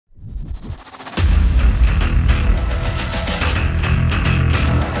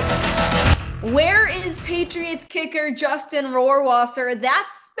Patriots kicker Justin Rohrwasser?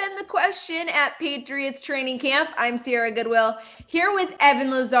 That's been the question at Patriots training camp. I'm Sierra Goodwill here with Evan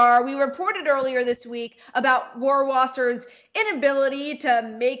Lazar. We reported earlier this week about Rohrwasser's inability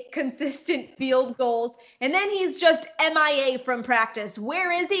to make consistent field goals, and then he's just MIA from practice.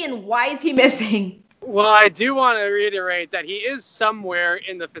 Where is he and why is he missing? Well, I do want to reiterate that he is somewhere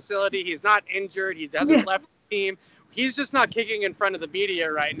in the facility. He's not injured. He hasn't left the team. He's just not kicking in front of the media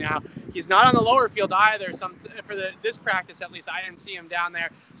right now. He's not on the lower field either. This practice, at least, I didn't see him down there.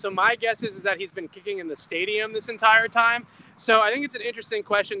 So my guess is that he's been kicking in the stadium this entire time. So I think it's an interesting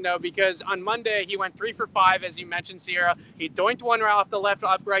question, though, because on Monday he went 3 for 5, as you mentioned, Sierra. He doinked one off the left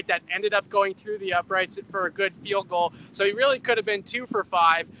upright that ended up going through the uprights for a good field goal. So he really could have been 2 for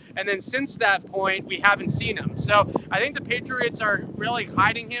 5. And then since that point, we haven't seen him. So I think the Patriots are really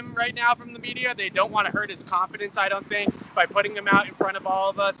hiding him right now from the media. They don't want to hurt his confidence, I don't think, by putting him out in front of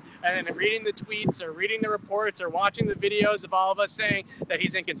all of us and then reading the tweets or reading the reports or watching the videos of all of us saying that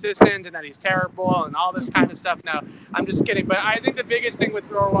he's inconsistent and that he's terrible and all this kind of stuff. No, I'm just kidding. But I think the biggest thing with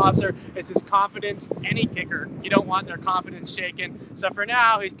Rohrwasser is his confidence. Any kicker, you don't want their confidence shaken. So for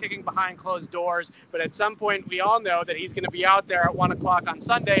now, he's kicking behind closed doors. But at some point, we all know that he's going to be out there at 1 o'clock on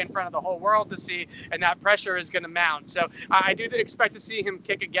Sunday in front of the whole world to see, and that pressure is going to mount. So I do expect to see him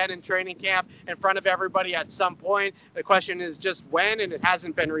kick again in training camp in front of everybody at some point. The question is just when, and it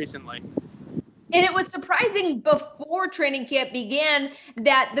hasn't been recently. And it was surprising before training camp began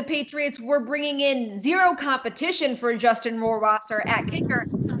that the Patriots were bringing in zero competition for Justin Rohrwasser at kicker.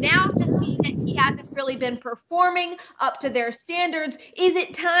 Now to see that he hasn't really been performing up to their standards, is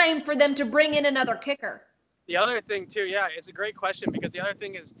it time for them to bring in another kicker? The other thing, too, yeah, it's a great question because the other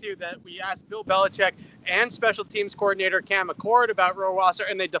thing is, too, that we asked Bill Belichick and special teams coordinator Cam McCord about Rohrwasser,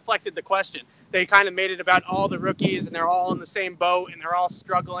 and they deflected the question. They kind of made it about all the rookies, and they're all in the same boat, and they're all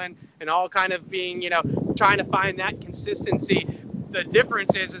struggling and all kind of being, trying to find that consistency. The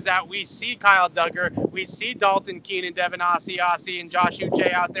difference is that we see Kyle Duggar, we see Dalton Keene and Devin Asiasi and Josh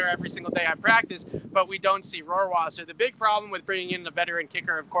Uche out there every single day at practice, but we don't see Rohrwasser. The big problem with bringing in a veteran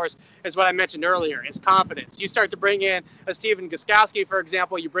kicker, of course, is what I mentioned earlier, is confidence. You start to bring in a Stephen Gostkowski, for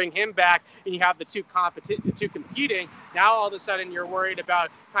example, you bring him back and you have the two competing. Now all of a sudden you're worried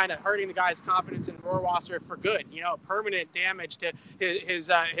about kind of hurting the guy's confidence in Rohrwasser for good, permanent damage to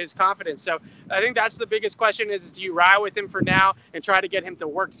his confidence. So I think that's the biggest question is do you ride with him for now and try to get him to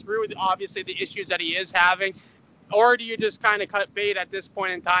work through obviously the issues that he is having, or do you just kind of cut bait at this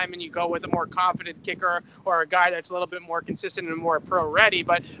point in time and you go with a more confident kicker or a guy that's a little bit more consistent and more pro ready?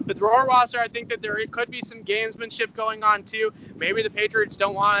 But with Rohrwasser, I think that there could be some gamesmanship going on too. Maybe the Patriots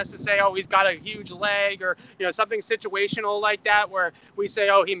don't want us to say, oh, he's got a huge leg or something situational like that where we say,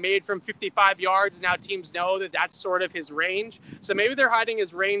 oh, he made from 55 yards and now teams know that that's sort of his range. So maybe they're hiding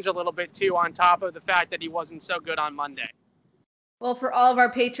his range a little bit too on top of the fact that he wasn't so good on Monday. Well, for all of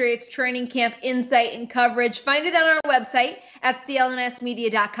our Patriots training camp insight and coverage, find it on our website at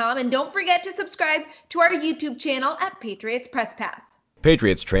clnsmedia.com. And don't forget to subscribe to our YouTube channel at Patriots Press Pass.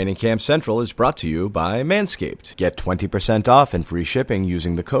 Patriots Training Camp Central is brought to you by Manscaped. Get 20% off and free shipping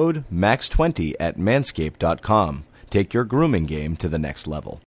using the code MAX20 at manscaped.com. Take your grooming game to the next level.